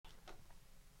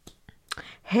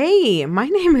Hey, my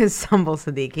name is Sumbul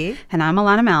Siddiqui. And I'm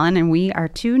Alanna Mallon, and we are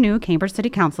two new Cambridge City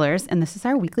Councillors, and this is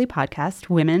our weekly podcast,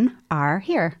 Women Are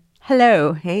Here.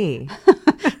 Hello. Hey.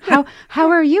 How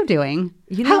are you doing?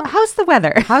 How's the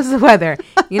weather? How's the weather?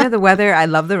 The weather, I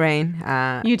love the rain.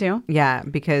 You do? Yeah,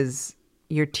 because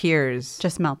your tears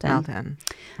just melt in.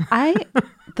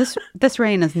 This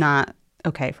rain is not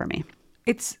okay for me.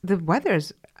 It's the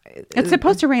weather's... It's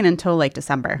supposed to rain until like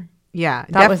December. Yeah.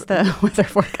 That was the weather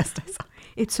forecast I saw.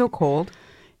 It's so cold.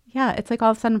 Yeah, it's like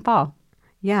all of a sudden fall.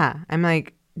 Yeah, I'm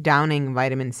like downing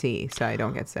vitamin C so I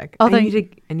don't get sick. Although I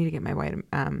need to get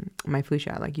my flu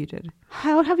shot like you did.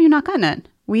 How have you not gotten it?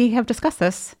 We have discussed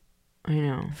this. I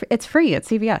know. It's free at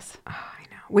CVS. Oh, I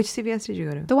know. Which CVS did you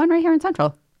go to? The one right here in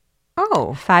Central.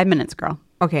 Oh. 5 minutes, girl.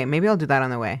 Okay, maybe I'll do that on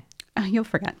the way. You'll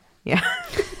forget. Yeah.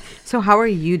 So how are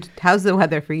you? How's the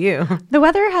weather for you? The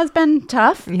weather has been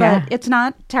tough, but it's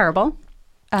not terrible.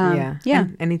 Yeah.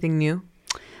 Anything new?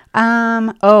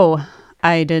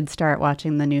 I did start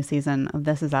watching the new season of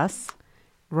This Is Us.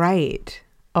 Right.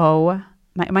 Oh,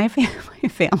 my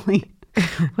family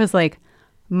was like,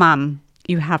 Mom,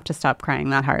 you have to stop crying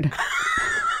that hard.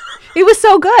 It was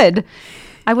so good.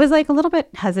 I was like a little bit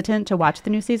hesitant to watch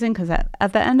the new season because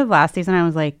at the end of last season, I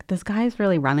was like, this guy's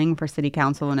really running for city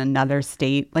council in another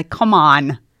state. Like, come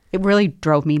on. It really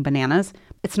drove me bananas.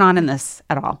 It's not in this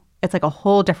at all. It's like a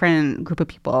whole different group of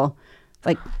people,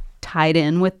 like tied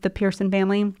in with the Pearson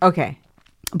family. Okay.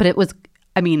 But it was,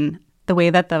 the way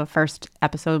that the first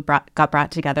episode got brought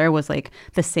together was like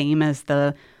the same as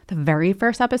the very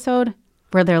first episode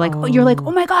where they're like, you're like,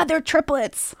 oh my God, they're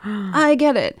triplets. I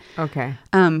get it. Okay.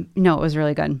 No, it was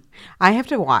really good. I have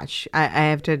to watch. I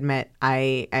have to admit,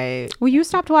 Well, you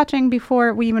stopped watching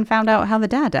before we even found out how the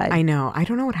dad died. I know. I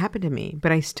don't know what happened to me,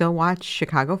 but I still watch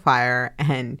Chicago Fire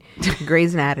and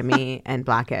Grey's Anatomy and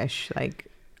Blackish like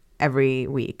every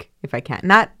week if I can.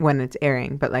 Not when it's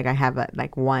airing, but like I have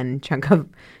like one chunk of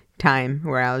time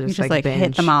where I'll just like binge.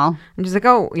 Hit them all. I'm just like,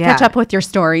 oh yeah, catch up with your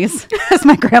stories, as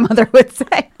my grandmother would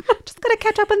say. Just gotta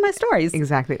catch up with my stories.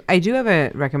 Exactly. I do have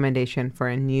a recommendation for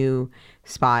a new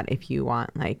spot if you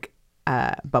want like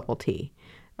bubble tea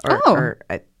or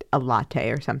a latte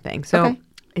or something. So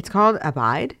It's called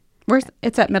Abide.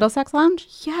 It's at Middlesex Lounge?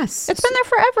 Yes. It's been there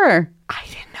forever. I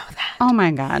didn't know that. Oh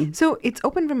my God. So it's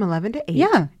open from 11 to 8.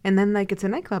 Yeah. And then like it's a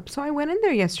nightclub. So I went in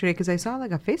there yesterday because I saw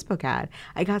like a Facebook ad.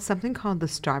 I got something called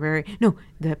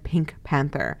the Pink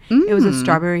Panther. It was a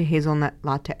strawberry hazelnut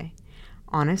latte.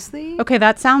 Honestly. Okay,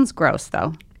 that sounds gross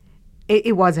though.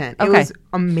 It wasn't. Okay. It was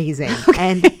amazing. Okay.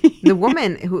 And the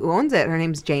woman who owns it, her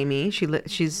name's Jamie. She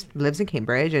lives in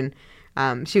Cambridge and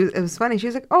it was funny. She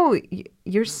was like, "Oh,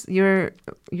 you're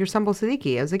Sumbul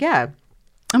Siddiqui." I was like, "Yeah."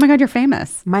 Oh my God, you're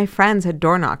famous. My friends had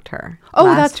door knocked her.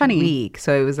 That's funny. Week,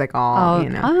 so it was like all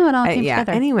it all came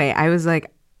together. Anyway, I was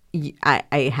like,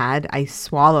 I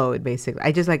swallowed basically.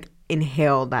 I just like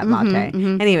inhaled that latte.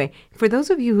 Anyway, for those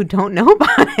of you who don't know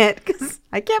about it, because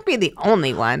I can't be the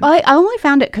only one. Well, I only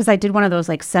found it because I did one of those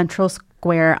like Central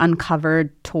Square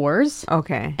uncovered tours.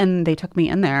 Okay. And they took me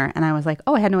in there and I was like,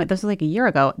 I had no idea. This was like a year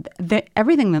ago.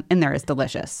 Everything in there is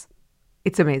delicious.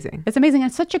 It's amazing. It's amazing.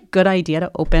 It's such a good idea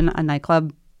to open a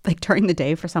nightclub like during the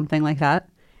day for something like that.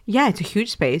 Yeah, it's a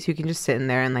huge space. You can just sit in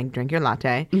there and like drink your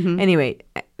latte. Anyway,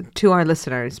 to our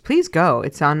listeners, please go.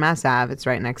 It's on Mass Ave. It's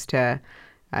right next to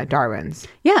Darwin's.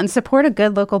 Yeah, and support a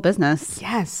good local business.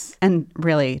 Yes. And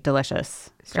really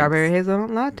delicious. Strawberry hazelnut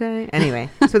latte. Anyway,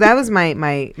 so that was my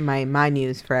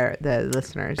news for the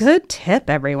listeners. Good tip,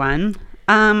 everyone.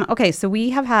 Okay, so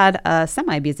we have had a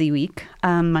semi-busy week.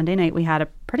 Monday night, we had a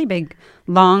pretty big,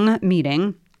 long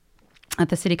meeting at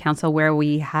the City Council where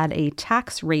we had a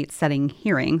tax rate setting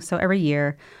hearing. So every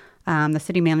year, the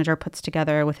city manager puts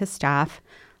together with his staff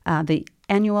the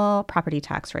annual property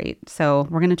tax rate. So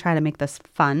we're going to try to make this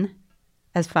fun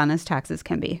as taxes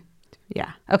can be.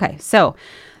 Yeah. Okay, so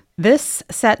this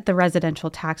set the residential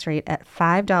tax rate at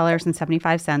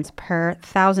 $5.75 per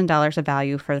 $1,000 of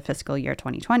value for the fiscal year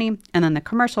 2020. And then the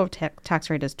commercial tax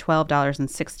rate is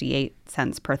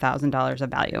 $12.68 per $1,000 of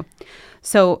value.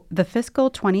 So the fiscal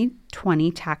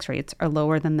 2020 tax rates are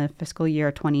lower than the fiscal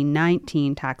year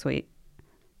 2019 tax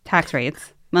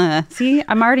rates. See,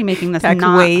 I'm already making this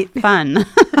not fun.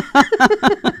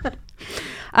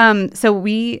 So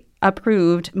we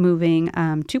approved moving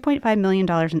 $2.5 million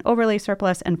in overlay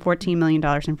surplus and $14 million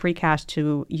in free cash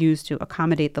to use to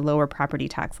accommodate the lower property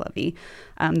tax levy.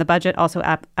 The budget also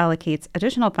allocates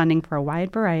additional funding for a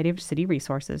wide variety of city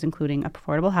resources, including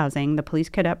affordable housing, the police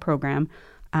cadet program,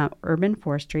 urban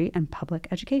forestry, and public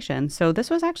education. So this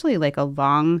was actually like a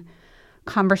long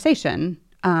conversation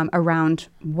around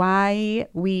why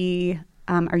we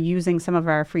are using some of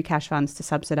our free cash funds to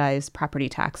subsidize property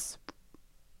taxes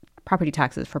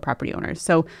for property owners.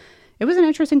 So it was an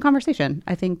interesting conversation.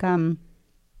 I think,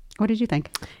 what did you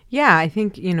think? Yeah, I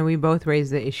think, we both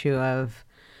raised the issue of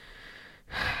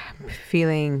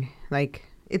feeling like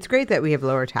it's great that we have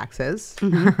lower taxes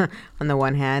on the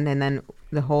one hand, and then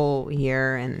the whole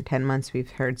year and 10 months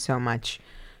we've heard so much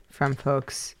from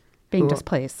folks being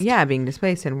displaced. Yeah, being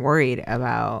displaced and worried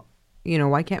about,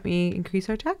 why can't we increase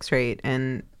our tax rate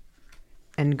and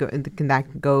can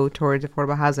that go towards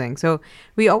affordable housing? So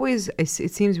it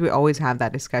seems we always have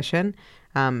that discussion,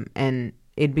 and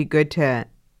it'd be good to,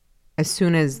 as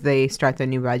soon as they start the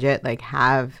new budget, like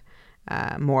have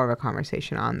more of a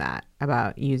conversation on that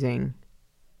about using.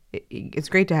 It's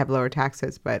great to have lower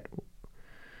taxes, but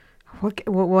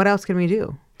what else can we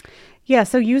do? Yeah,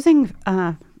 so using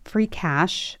free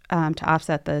cash to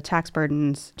offset the tax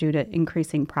burdens due to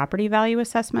increasing property value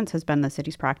assessments has been the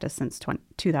city's practice since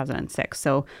 2006.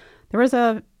 So there was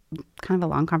a kind of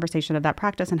a long conversation of that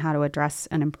practice and how to address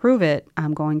and improve it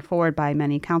going forward by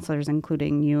many councillors,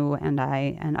 including you and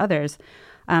I and others.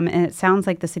 And it sounds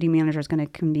like the city manager is going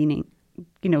to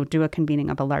do a convening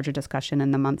of a larger discussion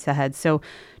in the months ahead. So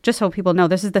just so people know,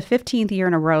 this is the 15th year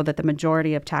in a row that the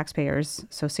majority of taxpayers,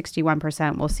 so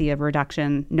 61%, will see a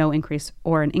reduction, no increase,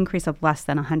 or an increase of less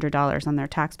than $100 on their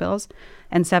tax bills.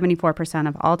 And 74%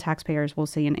 of all taxpayers will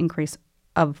see an increase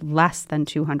of less than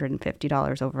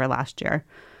 $250 over last year.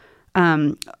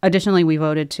 Additionally, we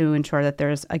voted to ensure that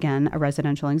there's, again, a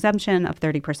residential exemption of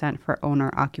 30% for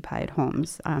owner-occupied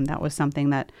homes. That was something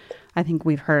that I think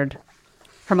we've heard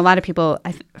from a lot of people.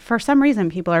 For some reason,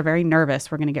 people are very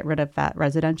nervous we're going to get rid of that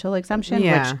residential exemption,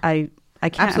 which I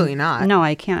can't. Absolutely not. No,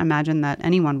 I can't imagine that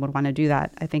anyone would want to do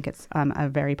that. I think it's a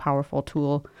very powerful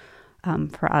tool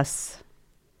for us,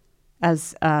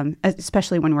 as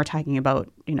especially when we're talking about,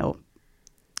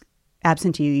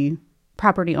 absentee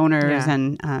property owners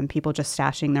and people just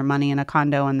stashing their money in a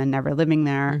condo and then never living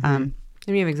there. And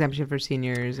we have exemption for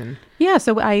seniors.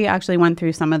 So I actually went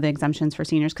through some of the exemptions for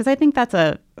seniors because I think that's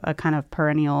a kind of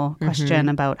perennial question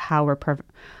about how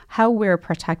we're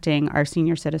protecting our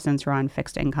senior citizens who are on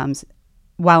fixed incomes,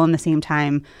 while in the same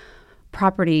time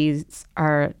properties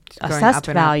are assessed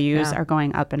values are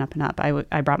going up and up and up.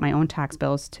 I brought my own tax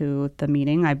bills to the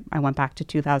meeting. I went back to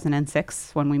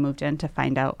 2006 when we moved in to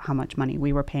find out how much money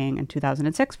we were paying in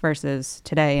 2006 versus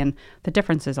today, and the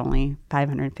difference is only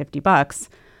 $550,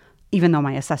 even though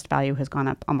my assessed value has gone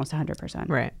up almost 100%.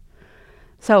 Right.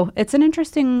 So it's an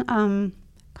interesting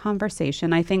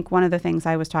conversation. I think one of the things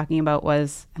I was talking about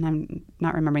was, and I'm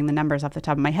not remembering the numbers off the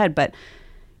top of my head, but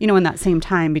in that same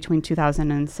time between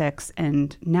 2006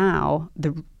 and now,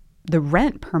 the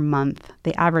rent per month,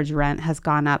 the average rent has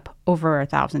gone up over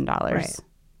 $1,000, right,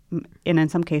 and in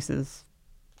some cases,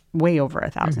 way over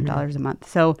 $1,000 a month.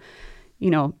 So,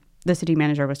 the city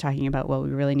manager was talking about, well, we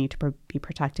really need to be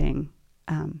protecting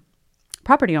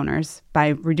property owners by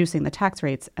reducing the tax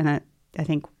rates, and I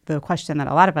think the question that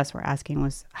a lot of us were asking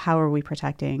was, how are we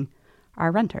protecting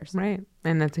our renters? Right,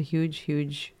 and that's a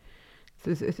huge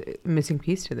missing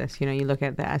piece to this. You look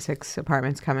at the Essex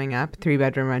apartments coming up.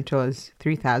 3-bedroom rental is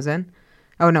 $3,000.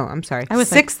 Oh no, I'm sorry,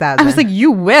 $6,000. I was like,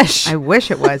 you wish. I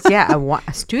wish it was. Yeah,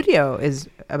 a studio is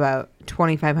about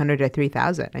 $2,500 to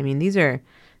 $3,000. I mean, these are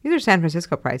San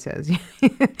Francisco prices.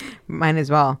 Mine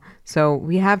as well. So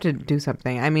we have to do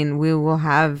something. I mean, we will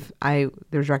have.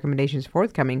 There's recommendations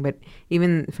forthcoming, but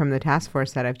even from the task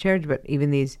force that I've chaired, but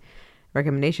even these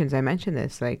recommendations, I mentioned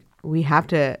this, like we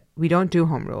don't do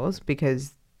home rules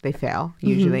because they fail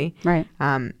usually. Right.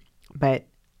 But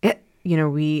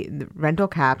the rental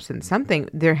caps and something,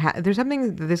 there's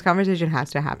something, this conversation has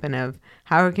to happen of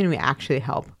how can we actually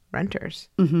help renters?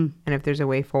 And if there's a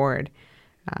way forward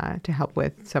to help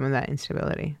with some of that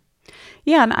instability.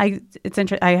 Yeah. And it's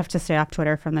interesting. I have to stay off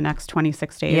Twitter from the next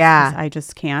 26 days. Yeah. I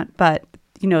just can't. But,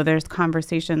 there's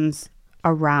conversations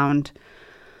around,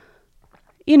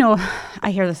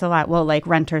 I hear this a lot. Well, like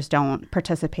renters don't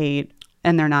participate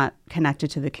and they're not connected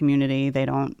to the community. They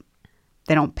don't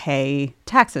pay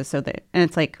taxes. And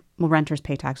it's like, well, renters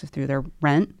pay taxes through their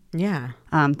rent. Yeah.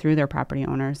 Through their property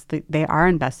owners. They are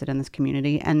invested in this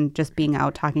community, and just being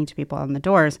out talking to people on the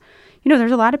doors,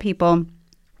 there's a lot of people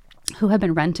who have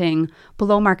been renting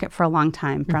below market for a long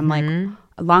time, from like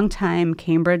long-time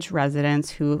Cambridge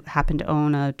residents who happen to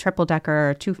own a triple-decker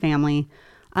or two-family,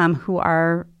 who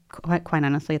are quite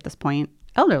honestly at this point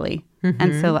elderly.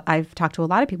 And so I've talked to a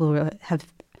lot of people who have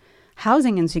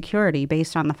housing insecurity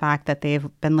based on the fact that they've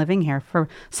been living here for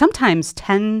sometimes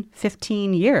 10,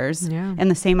 15 years in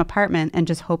the same apartment, and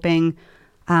just hoping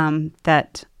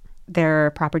that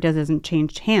their property doesn't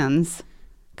change hands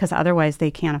because otherwise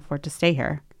they can't afford to stay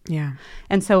here. Yeah.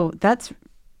 And so that's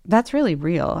really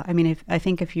real. I mean, I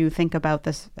think if you think about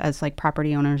this as like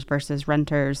property owners versus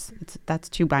renters, that's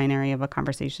too binary of a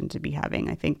conversation to be having.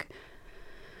 I think,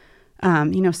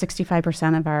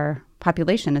 65% of our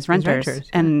population is renters.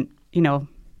 And,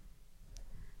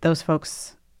 those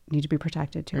folks need to be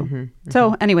protected too. Mm-hmm.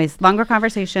 So anyways, longer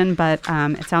conversation, but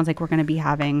it sounds like we're going to be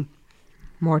having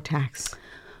more tax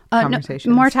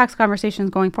conversations. More tax conversations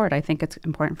going forward. I think it's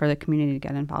important for the community to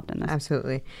get involved in this.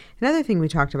 Absolutely. Another thing we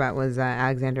talked about was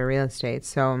Alexandria real estate.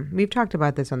 So we've talked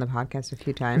about this on the podcast a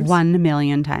few times. 1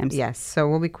 million times. Yes. So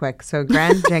we'll be quick. So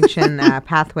Grand Junction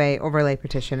Pathway Overlay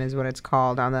Petition is what it's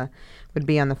called. Would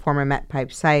be on the former Met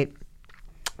Pipe site.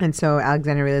 And so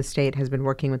Alexandria Real Estate has been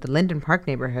working with the Linden Park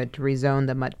neighborhood to rezone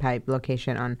the mud pipe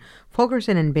location on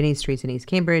Fulkerson and Binney Streets in East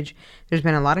Cambridge. There's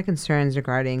been a lot of concerns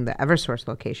regarding the Eversource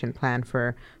location plan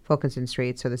for Fulkerson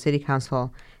Street. So the city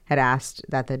council had asked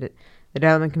that the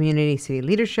development community, city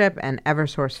leadership, and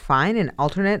Eversource find an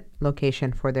alternate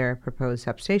location for their proposed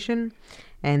substation.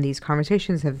 And these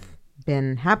conversations have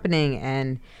been happening,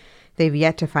 and they've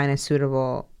yet to find a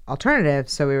suitable alternative.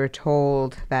 So we were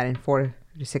told that in 4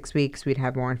 to 6 weeks, we'd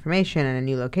have more information and a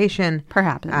new location.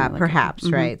 Perhaps,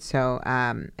 mm-hmm. Right. So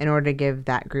in order to give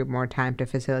that group more time to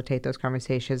facilitate those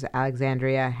conversations,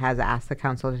 Alexandria has asked the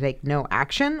council to take no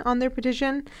action on their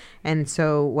petition. And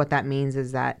so what that means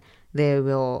is that they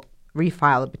will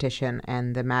refile the petition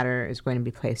and the matter is going to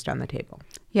be placed on the table.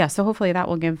 Yeah, so hopefully that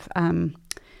will give some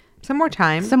more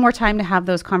time to have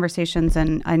those conversations.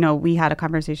 And I know we had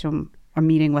a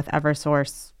meeting with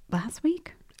Eversource last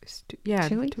week.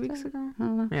 2 weeks ago. I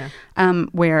don't know. Yeah.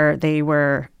 Where they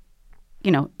were,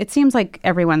 it seems like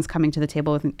everyone's coming to the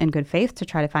table in good faith to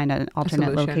try to find an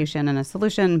alternate location and a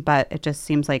solution, but it just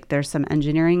seems like there's some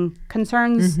engineering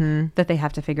concerns that they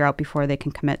have to figure out before they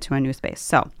can commit to a new space.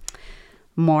 So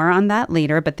more on that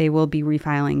later, but they will be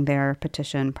refiling their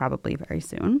petition probably very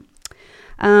soon.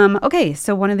 Okay,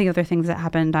 so one of the other things that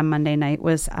happened on Monday night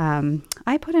was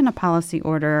I put in a policy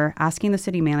order asking the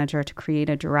city manager to create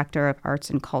a director of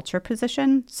arts and culture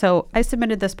position. So I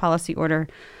submitted this policy order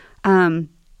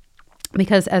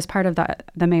because as part of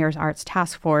the mayor's arts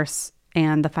task force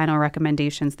and the final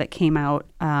recommendations that came out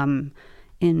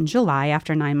in July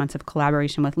after 9 months of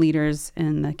collaboration with leaders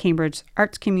in the Cambridge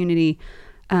arts community,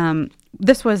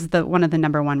 this was one of the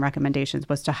number one recommendations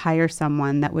was to hire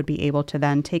someone that would be able to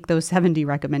then take those 70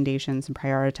 recommendations and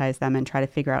prioritize them and try to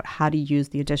figure out how to use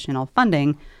the additional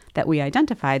funding that we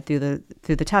identified through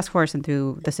the task force and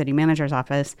through the city manager's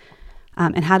office,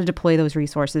 and how to deploy those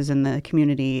resources in the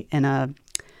community in a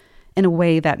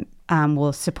way that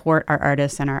will support our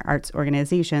artists and our arts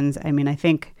organizations. I mean, I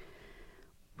think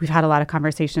we've had a lot of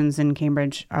conversations in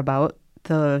Cambridge about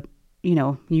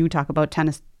you talk about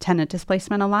tenant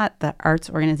displacement a lot. The arts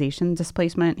organization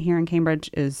displacement here in Cambridge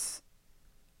it's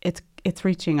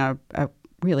reaching a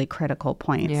really critical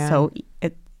point. Yeah. So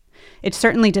it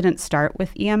certainly didn't start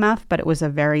with EMF, but it was a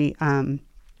very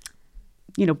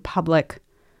public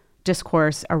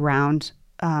discourse around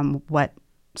what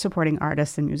supporting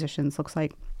artists and musicians looks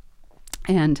like.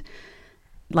 And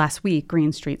last week,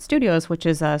 Green Street Studios, which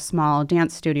is a small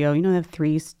dance studio, they have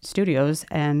 3 studios,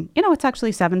 and it's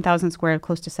actually 7,000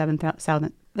 close to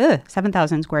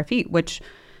 7,000 square feet, which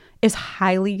is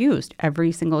highly used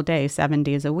every single day, 7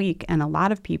 days a week. And a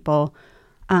lot of people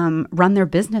run their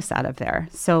business out of there.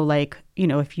 So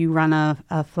if you run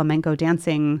a flamenco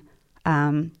dancing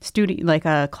studio, like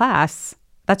a class,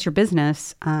 that's your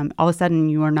business. All of a sudden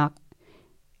you're not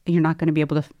going to be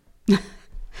able to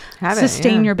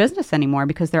sustain your business anymore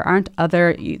because there aren't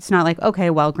it's not like, okay,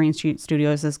 well, Green Street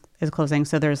Studios is closing,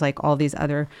 so there's like all these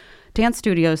other dance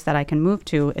studios that I can move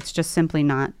to. It's just simply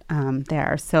not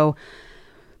there. So,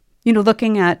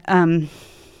 looking at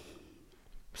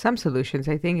some solutions,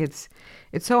 I think it's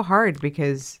so hard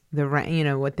because the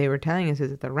rent, what they were telling us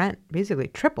is that the rent basically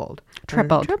tripled.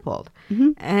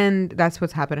 Mm-hmm. And that's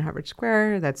what's happened in Harvard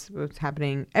Square. That's what's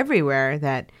happening everywhere,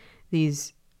 that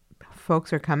these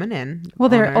folks are coming in. Well,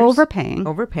 they're overpaying,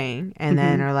 and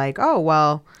then are like, oh,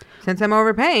 well, since I'm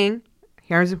overpaying,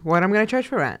 here's what I'm going to charge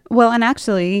for rent. Well, and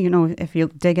actually, if you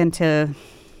dig into,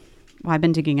 I've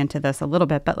been digging into this a little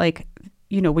bit, but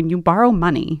when you borrow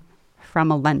money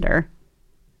from a lender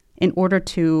in order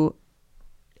to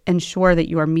ensure that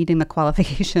you are meeting the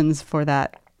qualifications for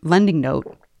that lending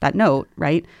note,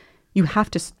 right? You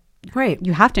have to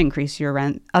increase your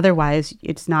rent. Otherwise,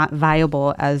 it's not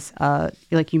viable as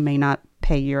you may not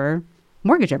pay your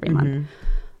mortgage every month.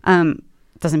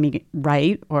 Doesn't make it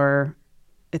right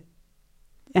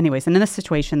anyways. And in this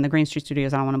situation, the Green Street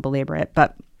Studios, I don't want to belabor it,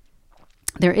 but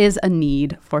there is a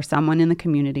need for someone in the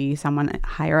community, someone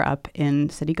higher up in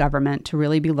city government to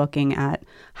really be looking at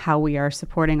how we are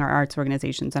supporting our arts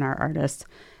organizations and our artists.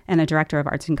 And a director of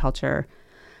arts and culture,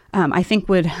 I think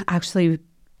would actually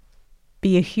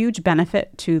be a huge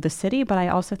benefit to the city, but I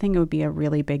also think it would be a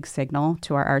really big signal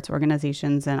to our arts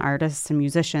organizations and artists and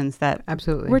musicians that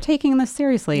absolutely we're taking this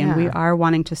seriously and we are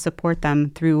wanting to support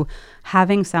them through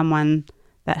having someone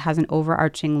that has an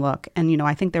overarching look. And, you know,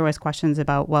 I think there was questions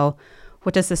about, well,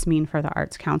 what does this mean for the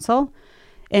Arts Council?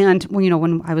 And, you know,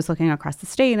 when I was looking across the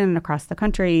state and across the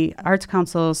country, arts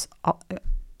councils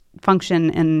function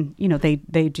and, you know, they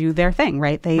do their thing,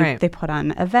 right? They put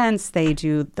on events. They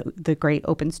do the great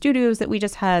open studios that we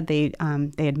just had. They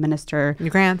administer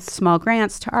small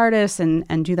grants to artists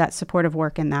and do that supportive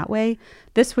work in that way.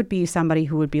 This would be somebody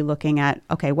who would be looking at,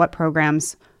 okay, what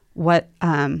programs, what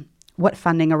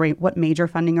major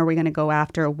funding are we going to go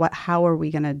after? How are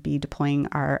we going to be deploying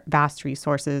our vast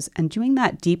resources and doing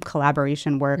that deep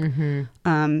collaboration work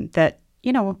that,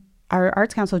 you know, our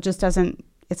Arts Council just doesn't,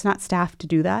 it's not staffed to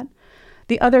do that.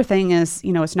 The other thing is,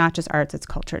 you know, it's not just arts, it's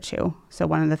culture too. So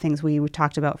one of the things we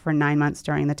talked about for 9 months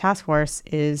during the task force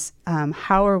is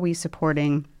how are we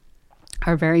supporting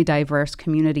our very diverse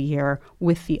community here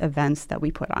with the events that we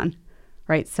put on,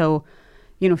 right? So,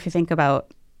 you know, if you think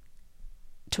about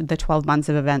the 12 months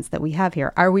of events that we have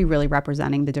here, are we really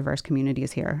representing the diverse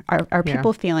communities here? Are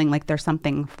people feeling like there's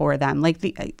something for them? Like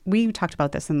we talked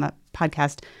about this in the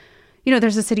podcast, you know,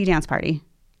 there's a city dance party.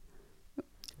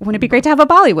 Wouldn't it be great to have a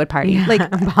Bollywood party? Yeah, like a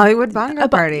Bollywood bongo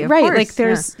party, of right? course. Like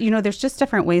there's, you know, there's just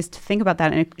different ways to think about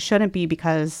that, and it shouldn't be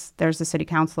because there's a city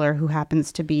councilor who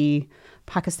happens to be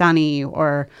Pakistani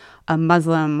or a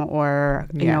Muslim or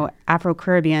you know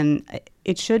Afro-Caribbean.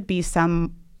 It should be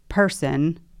some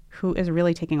person who is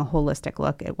really taking a holistic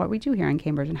look at what we do here in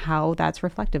Cambridge and how that's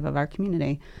reflective of our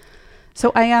community.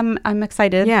 So I'm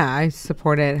excited. Yeah, I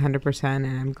support it 100%, and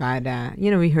I'm glad. You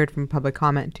know, we heard from public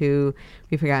comment too.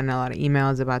 We've gotten a lot of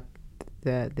emails about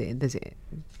this,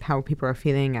 how people are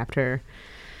feeling after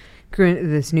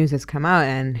this news has come out,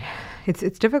 and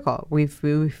it's difficult. We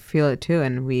feel it too,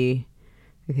 and I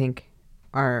think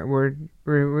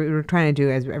we're trying to do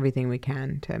everything we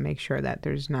can to make sure that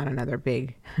there's not another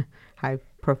big high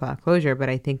profile closure. But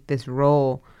I think this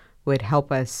role would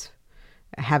help us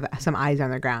have some eyes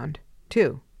on the ground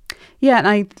too. Yeah, and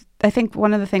I think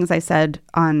one of the things I said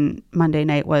on Monday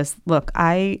night was, look,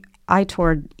 I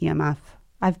toured EMF.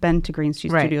 I've been to Green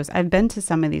Street Studios. I've been to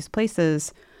some of these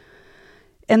places,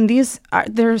 and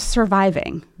they're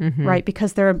surviving, right?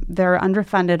 Because they're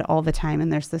underfunded all the time,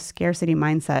 and there's this scarcity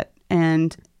mindset.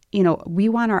 And you know, we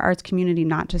want our arts community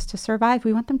not just to survive;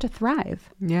 we want them to thrive.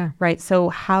 Yeah. Right. So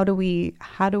how do we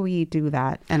do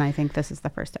that? And I think this is the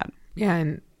first step. Yeah,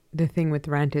 and the thing with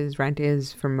rent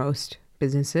is for most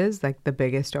businesses like the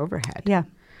biggest overhead. Yeah.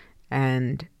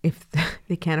 And if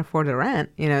they can't afford the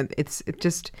rent, you know, it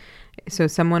just, so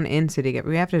someone in Siddiqui,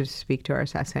 we have to speak to our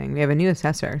assessing. We have a new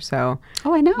assessor, so.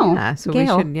 Oh, I know. Yeah, so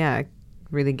Gail. we should,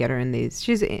 really get her in these.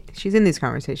 She's in these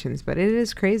conversations, but it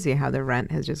is crazy how the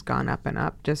rent has just gone up and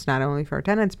up, just not only for our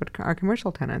tenants, but our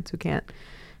commercial tenants who can't,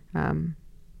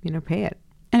 pay it.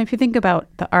 And if you think about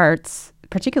the arts,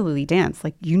 particularly dance,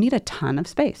 like you need a ton of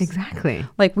space. Exactly.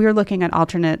 Like we were looking at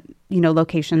alternate,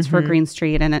 locations for Green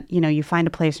Street, and you find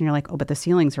a place and you're like, oh, but the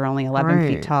ceilings are only 11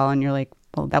 feet tall, and you're like,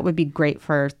 well, that would be great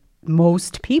for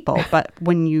most people, but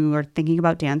when you are thinking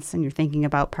about dance and you're thinking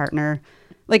about partner,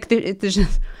 like there's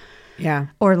just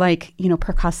or like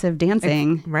percussive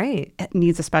dancing, right? It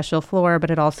needs a special floor,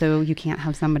 but it also you can't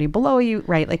have somebody below you,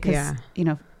 right? Like because you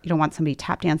don't want somebody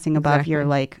tap dancing above your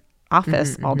like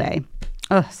office all day.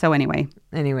 So anyway,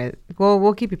 well,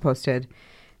 we'll keep you posted.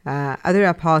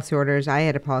 Other policy orders. I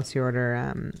had a policy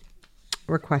order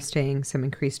requesting some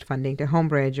increased funding to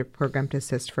Homebridge, a program to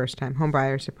assist first-time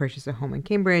homebuyers to purchase a home in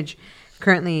Cambridge.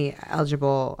 Currently,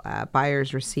 eligible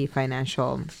buyers receive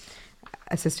financial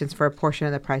assistance for a portion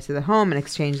of the price of the home. In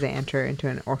exchange, they enter into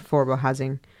an affordable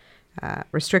housing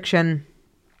restriction.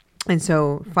 And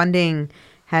so funding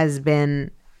has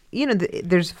been,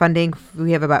 there's funding.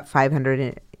 We have about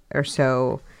 500 or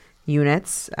so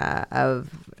units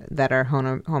that are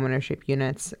home ownership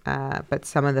units, but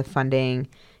some of the funding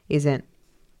isn't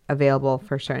available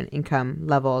for certain income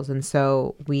levels. And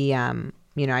so we, I've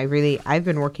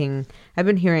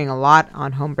been hearing a lot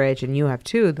on Homebridge, and you have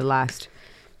too, the last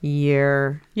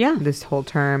year, this whole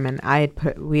term. And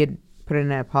we had put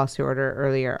in a policy order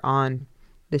earlier on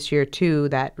this year too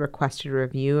that requested a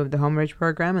review of the Homebridge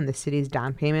program and the city's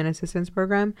down payment assistance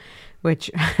program, which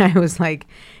I was like,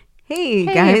 hey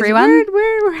Hey, guys, everyone.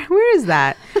 where is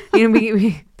that? They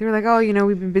were like, oh,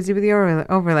 we've been busy with the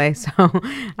overlay, so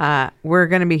we're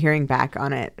going to be hearing back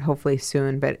on it hopefully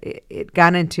soon. But it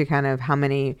got into kind of how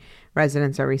many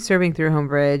residents are we serving through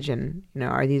Homebridge, and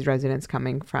are these residents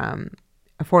coming from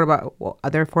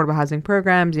other affordable housing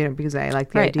programs? Because I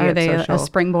like the idea Are of they social a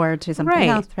springboard to something Right.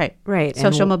 else? Right.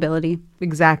 Social And mobility.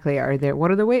 Exactly.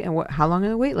 What are the wait and how long are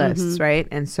the wait lists, right?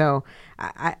 And so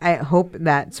I hope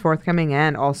that's forthcoming,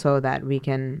 and also that we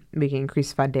can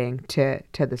increase funding to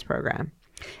this program.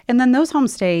 And then those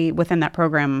homes stay within that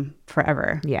program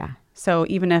forever. Yeah. So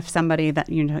even if somebody that,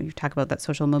 you talk about that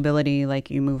social mobility,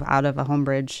 like you move out of a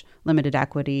Homebridge limited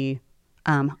equity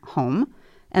home,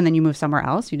 and then you move somewhere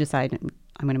else, you decide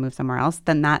I'm going to move somewhere else,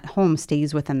 then that home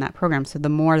stays within that program. So the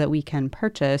more that we can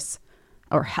purchase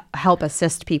or help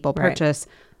assist people purchase,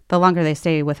 the longer they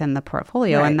stay within the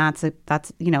portfolio. Right. And that's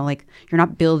like you're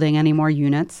not building any more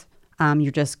units.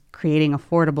 You're just creating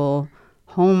affordable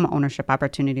home ownership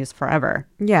opportunities forever.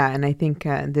 Yeah. And I think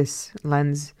this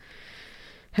lends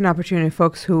an opportunity to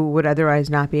folks who would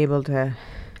otherwise not be able to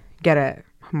get a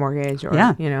mortgage or,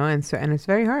 and it's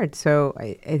very hard. So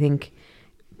I think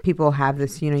people have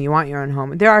this, you want your own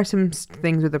home. There are some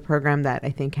things with the program that I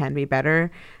think can be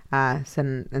better.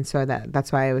 So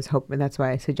that's why I was hoping, that's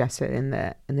why I suggested in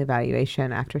the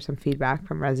evaluation after some feedback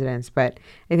from residents. But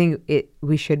I think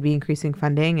we should be increasing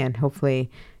funding, and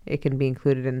hopefully it can be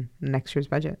included in next year's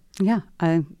budget. Yeah,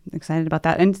 I'm excited about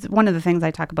that. And it's one of the things I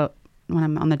talk about when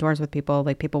I'm on the doors with people,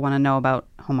 like people want to know about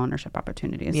home ownership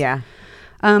opportunities. Yeah.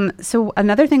 So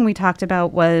another thing we talked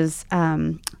about was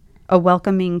a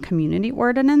welcoming community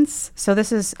ordinance. So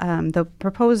this is the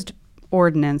proposed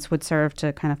ordinance would serve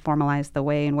to kind of formalize the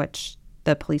way in which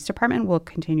the police department will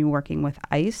continue working with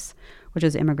ICE, which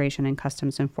is Immigration and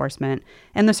Customs Enforcement,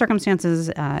 and the circumstances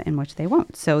in which they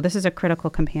won't. So this is a critical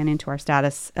companion to our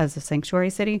status as a sanctuary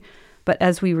city. But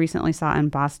as we recently saw in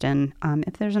Boston,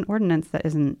 if there's an ordinance that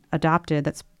isn't adopted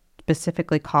that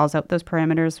specifically calls out those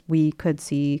parameters, we could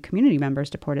see community members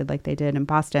deported like they did in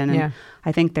Boston. And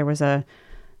I think there was a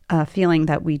feeling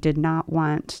that we did not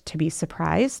want to be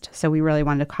surprised. So we really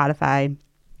wanted to codify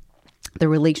the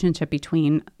relationship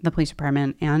between the police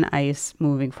department and ICE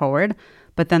moving forward.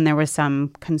 But then there was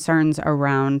some concerns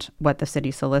around what the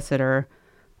city solicitor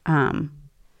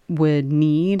would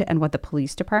need and what the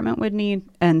police department would need.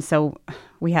 And so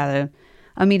we had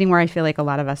a meeting where I feel like a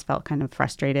lot of us felt kind of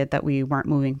frustrated that we weren't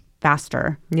moving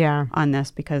faster on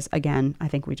this because, again, I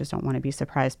think we just don't want to be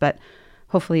surprised. But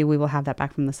hopefully we will have that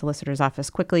back from the solicitor's office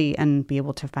quickly and be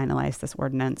able to finalize this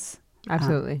ordinance.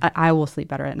 Absolutely. I will sleep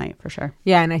better at night for sure.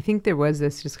 Yeah, and I think there was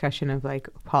this discussion of like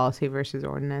policy versus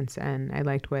ordinance, and I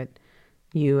liked what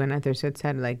you and others had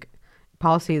said, like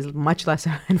policy is much less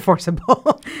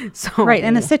enforceable. So right,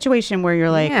 in a situation where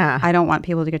you're like, I don't want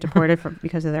people to get deported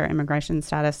because of their immigration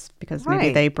status because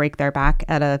maybe they break their back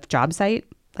at a job site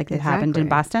like it happened in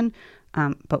Boston.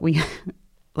 But we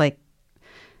like,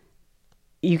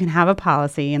 you can have a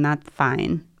policy and that's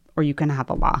fine, or you can have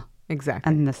a law. Exactly.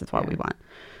 And this is what we want.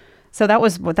 So that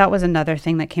was another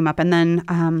thing that came up. And then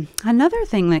another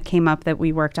thing that came up that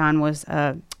we worked on was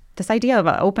this idea of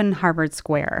an open Harvard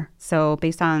Square. So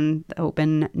based on the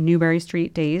open Newberry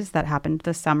Street days that happened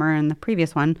this summer and the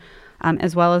previous one,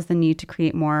 as well as the need to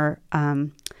create more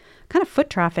kind of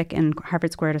foot traffic in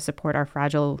Harvard Square to support our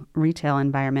fragile retail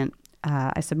environment,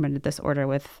 I submitted this order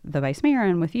with the vice mayor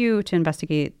and with you to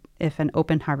investigate if an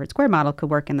open Harvard Square model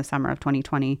could work in the summer of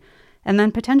 2020. And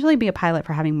then potentially be a pilot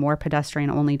for having more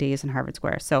pedestrian-only days in Harvard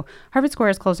Square. So Harvard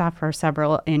Square is closed off for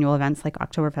several annual events like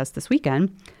Oktoberfest this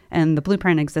weekend, and the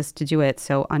blueprint exists to do it.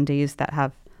 So on days that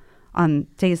have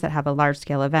a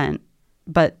large-scale event,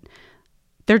 but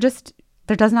there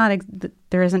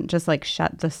isn't just like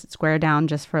shut the square down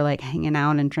just for like hanging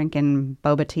out and drinking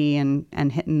boba tea and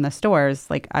hitting the stores.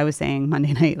 Like I was saying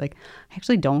Monday night, like I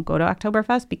actually don't go to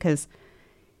Oktoberfest because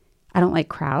I don't like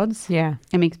crowds. Yeah.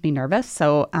 It makes me nervous.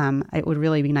 So it would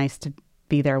really be nice to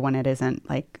be there when it isn't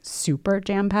like super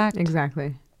jam-packed.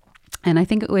 Exactly. And I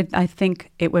think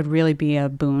it would really be a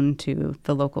boon to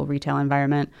the local retail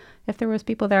environment if there was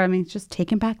people there. I mean, just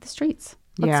taking back the streets.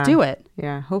 Let's do it.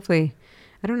 Yeah. Hopefully,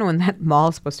 I don't know when that mall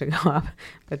is supposed to go up,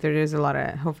 but there is a lot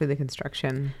of, hopefully the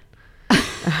construction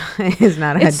is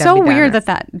not. It's so weird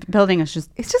that building is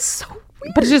just. It's just so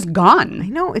weird. But it's just gone. I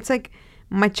know. It's like.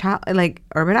 My child, like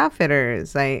Urban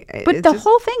Outfitters, but the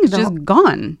whole thing is just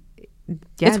gone.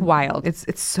 Yeah, it's wild.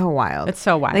 It's so wild. It's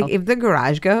so wild. Like if the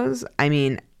garage goes, I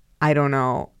mean, I don't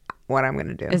know what I'm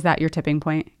gonna do. Is that your tipping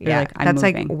point? You're like, that's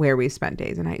moving. Like where we spent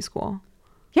days in high school.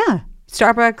 Yeah,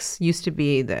 Starbucks used to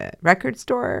be the record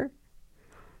store.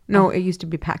 No, it used to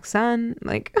be PacSun.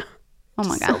 Like, Oh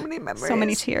my God. So many memories. So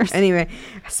many tears. Anyway,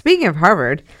 speaking of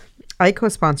Harvard, I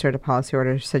co-sponsored a policy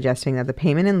order suggesting that the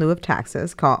payment in lieu of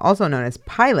taxes, also known as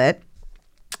pilot,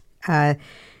 that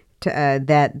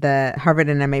the Harvard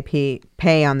and MIT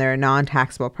pay on their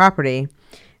non-taxable property,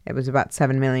 it was about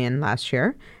 $7 million last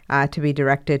year, to be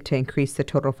directed to increase the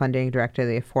total funding directed to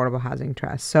the Affordable Housing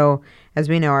Trust. So, as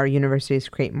we know, our universities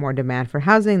create more demand for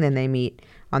housing than they meet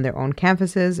on their own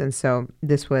campuses, and so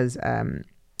this was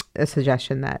a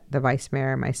suggestion that the vice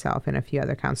mayor, myself, and a few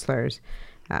other councillors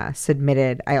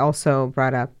submitted. I also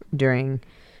brought up during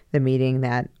the meeting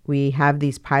that we have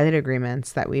these pilot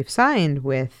agreements that we've signed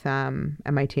with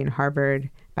MIT and Harvard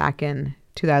back in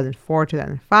 2004,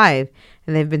 2005,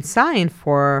 and they've been signed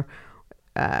for,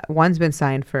 one's been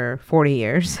signed for 40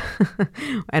 years,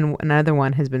 and another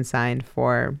one has been signed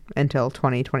for until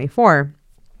 2024.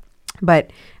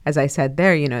 But as I said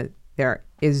there, you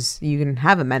can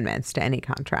have amendments to any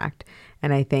contract.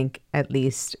 And I think at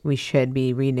least we should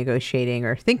be renegotiating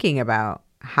or thinking about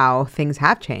how things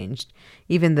have changed.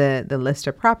 Even the list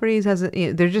of properties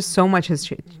there's just so much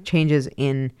changes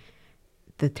in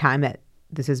the time that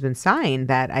this has been signed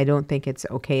that I don't think it's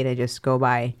okay to just go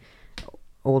by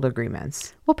old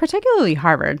agreements. Well, particularly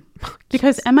Harvard,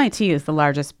 because MIT is the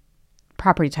largest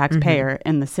property taxpayer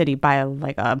in the city by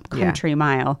a country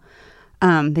mile.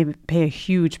 They pay a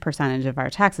huge percentage of our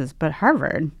taxes, but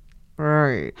Harvard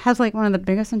has one of the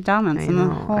biggest endowments in the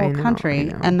whole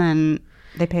country, and then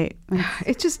they pay.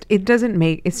 It's just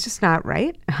not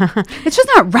right. It's just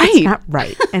not right. It's not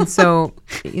right. And so,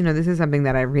 this is something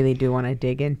that I really do want to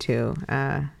dig into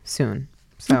soon.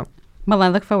 So, well, I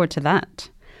look forward to that.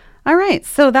 All right.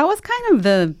 So that was kind of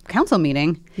the council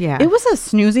meeting. Yeah. It was a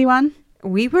snoozy one.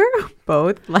 We were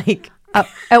both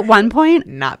at one point,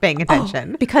 not paying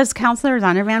attention because Councillor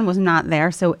Zondervan was not there.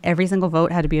 So every single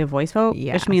vote had to be a voice vote,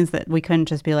 which means that we couldn't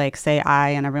just be say aye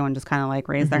and everyone just kind of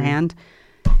raise their hand.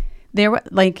 There were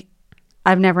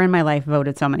I've never in my life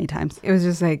voted so many times. It was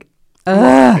just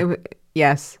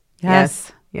yes. And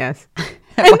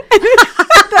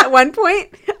at one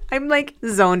point, I'm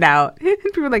zoned out.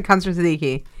 People were Councillor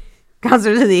Siddiqui.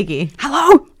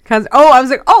 Hello. I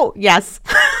was oh, yes.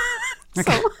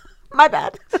 Okay. So, my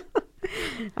bad.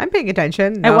 I'm paying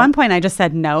attention. No. At one point, I just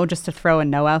said no, just to throw a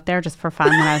no out there, just for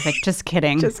fun. And I was just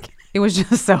kidding. Just kidding. It was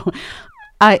just so...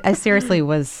 I seriously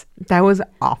was... That was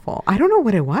awful. I don't know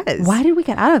what it was. Why did we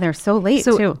get out of there so late,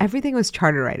 too? Everything was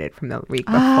charter-righted from the week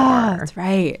before. That's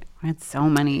right. I had so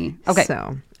many. Okay.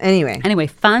 So, anyway,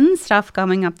 fun stuff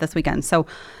coming up this weekend. So,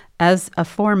 as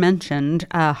aforementioned,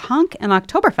 HONK and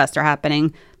Oktoberfest are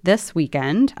happening this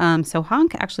weekend. So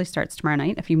HONK actually starts tomorrow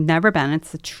night. If you've never been,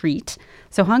 it's a treat.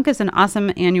 So HONK is an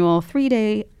awesome annual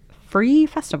 3-day free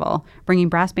festival, bringing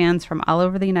brass bands from all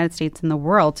over the United States and the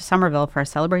world to Somerville for a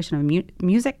celebration of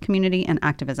music, community, and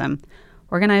activism.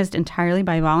 Organized entirely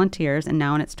by volunteers and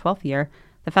now in its 12th year,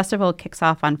 the festival kicks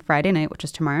off on Friday night, which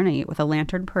is tomorrow night, with a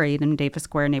lantern parade in Davis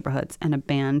Square neighborhoods and a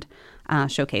band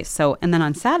showcase. And then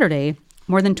on Saturday,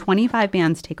 more than 25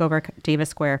 bands take over Davis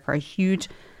Square for a huge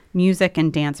music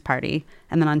and dance party.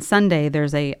 And then on Sunday,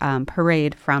 there's a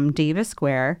parade from Davis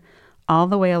Square all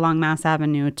the way along Mass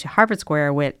Avenue to Harvard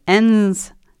Square, which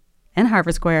ends in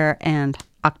Harvard Square, and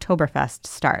Oktoberfest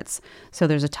starts. So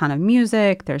there's a ton of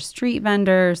music, there's street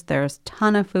vendors, there's a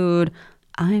ton of food.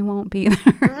 I won't be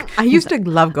there. I used to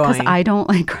love going. Because I don't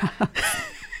like crowds.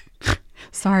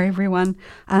 Sorry, everyone.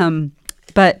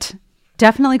 But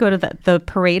definitely go to the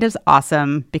parade is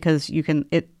awesome because you can...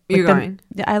 You're going?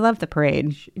 I love the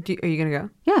parade. Are you going to go?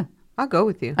 Yeah. I'll go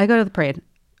with you. I go to the parade.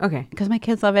 Okay. Because my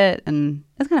kids love it and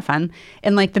it's kind of fun.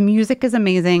 And the music is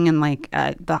amazing and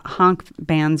the HONK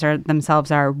bands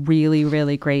themselves are really,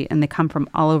 really great. And they come from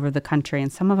all over the country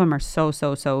and some of them are so,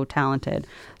 so, so talented.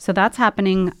 So that's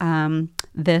happening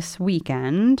this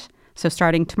weekend. So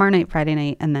starting tomorrow night, Friday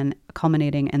night, and then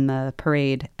culminating in the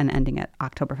parade and ending at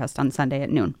Oktoberfest on Sunday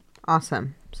at noon.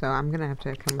 Awesome. So I'm going to have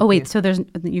to come with you. So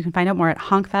you can find out more at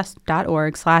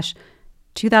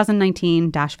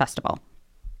honkfest.org/2019-festival.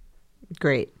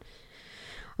 Great.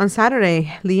 On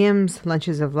Saturday, Liam's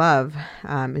Lunches of Love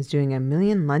is doing a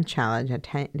Million Lunch Challenge at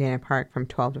Dana Park from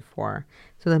 12 to 4.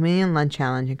 So the Million Lunch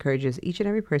Challenge encourages each and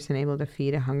every person able to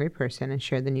feed a hungry person and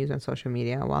share the news on social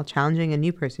media while challenging a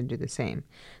new person to do the same.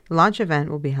 The launch event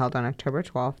will be held on October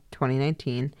 12th,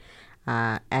 2019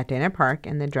 at Dana Park,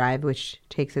 and the drive, which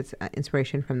takes its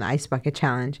inspiration from the Ice Bucket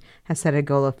Challenge, has set a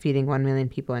goal of feeding 1 million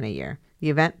people in a year. The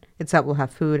event itself will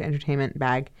have food, entertainment,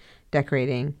 bag,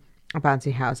 decorating, a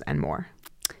bouncy house, and more.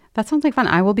 That sounds like fun.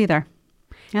 I will be there.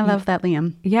 I love that,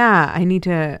 Liam. Yeah, I need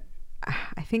to.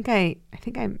 I think I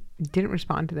didn't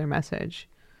respond to their message,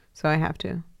 so I have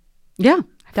to. Yeah,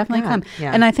 Definitely come.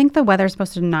 Yeah. And I think the weather's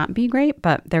supposed to not be great,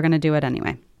 but they're going to do it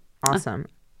anyway. Awesome.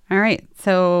 All right.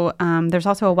 So there's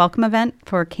also a welcome event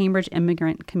for Cambridge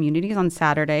immigrant communities on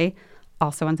Saturday.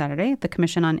 Also on Saturday, the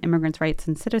Commission on Immigrants' Rights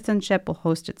and Citizenship will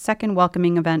host its second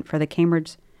welcoming event for the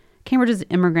Cambridge's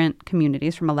immigrant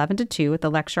communities from 11 to 2 at the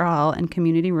lecture hall and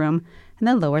community room in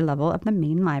the lower level of the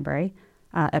main library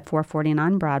at 440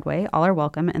 on Broadway. All are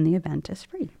welcome, and the event is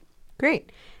free.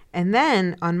 Great. And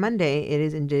then on Monday, it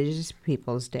is Indigenous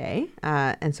Peoples Day.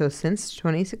 And so since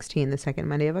 2016, the second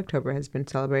Monday of October has been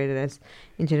celebrated as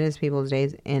Indigenous Peoples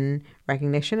Days in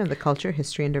recognition of the culture,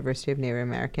 history, and diversity of Native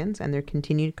Americans and their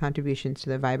continued contributions to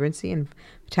the vibrancy and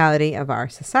vitality of our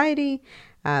society.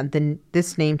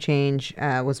 This name change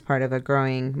was part of a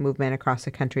growing movement across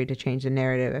the country to change the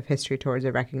narrative of history towards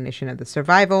a recognition of the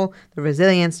survival, the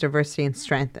resilience, diversity, and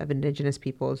strength of Indigenous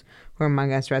peoples who are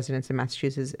among us residents in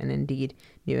Massachusetts and indeed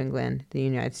New England, the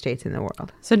United States, and the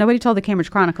world. So nobody told the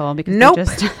Cambridge Chronicle because Nope. they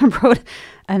just wrote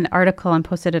an article and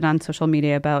posted it on social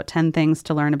media about 10 things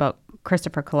to learn about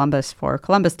Christopher Columbus for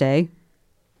Columbus Day.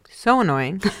 So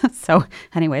annoying. So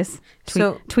anyways,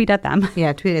 tweet at them.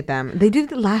 Yeah, tweet at them. They did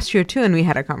it last year too, and we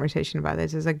had a conversation about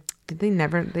this. It's like, they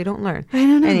don't learn. I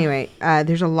don't know. Anyway,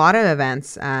 there's a lot of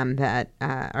events that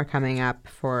are coming up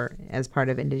as part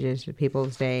of Indigenous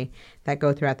Peoples Day that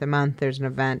go throughout the month. There's an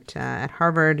event at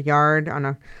Harvard Yard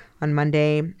on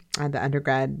Monday. The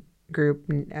undergrad group,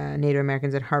 Native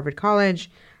Americans at Harvard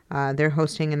College, they're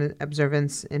hosting an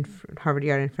observance in Harvard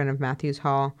Yard in front of Matthews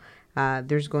Hall.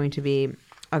 There's going to be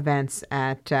events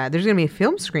at there's going to be a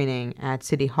film screening at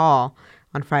City Hall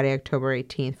on Friday, October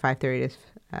 18th, 5:30 to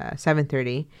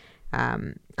 7:30,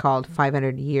 called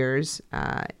 500 Years,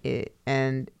 it's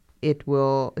going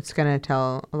to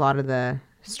tell a lot of the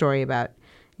story about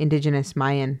the Indigenous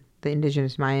Mayan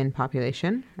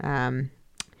population. And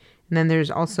then there's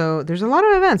a lot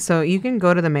of events, so you can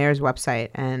go to the mayor's website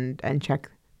and check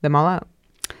them all out.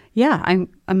 Yeah, I'm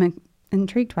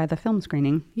intrigued by the film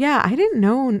screening. Yeah, I didn't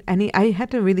know any. I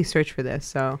had to really search for this.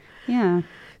 So yeah,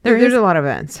 there's a lot of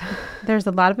events. There's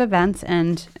a lot of events,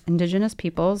 and Indigenous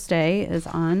Peoples Day is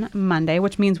on Monday,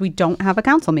 which means we don't have a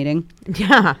council meeting.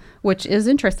 Yeah, which is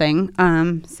interesting.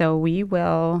 So we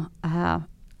will.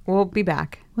 We'll be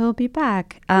back. We'll be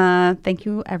back. Thank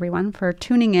you, everyone, for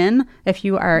tuning in. If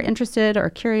you are interested or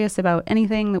curious about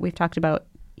anything that we've talked about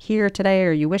here today,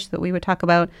 or you wish that we would talk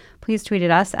about, please tweet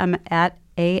at us. I'm at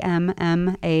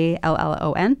AMMALLON.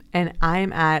 And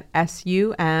I'm at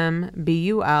SUMBULSIDD.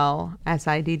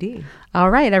 All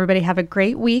right, everybody, have a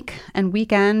great week and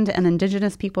weekend and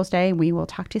Indigenous Peoples Day. We will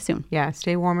talk to you soon. Yeah,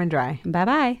 stay warm and dry.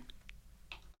 Bye-bye.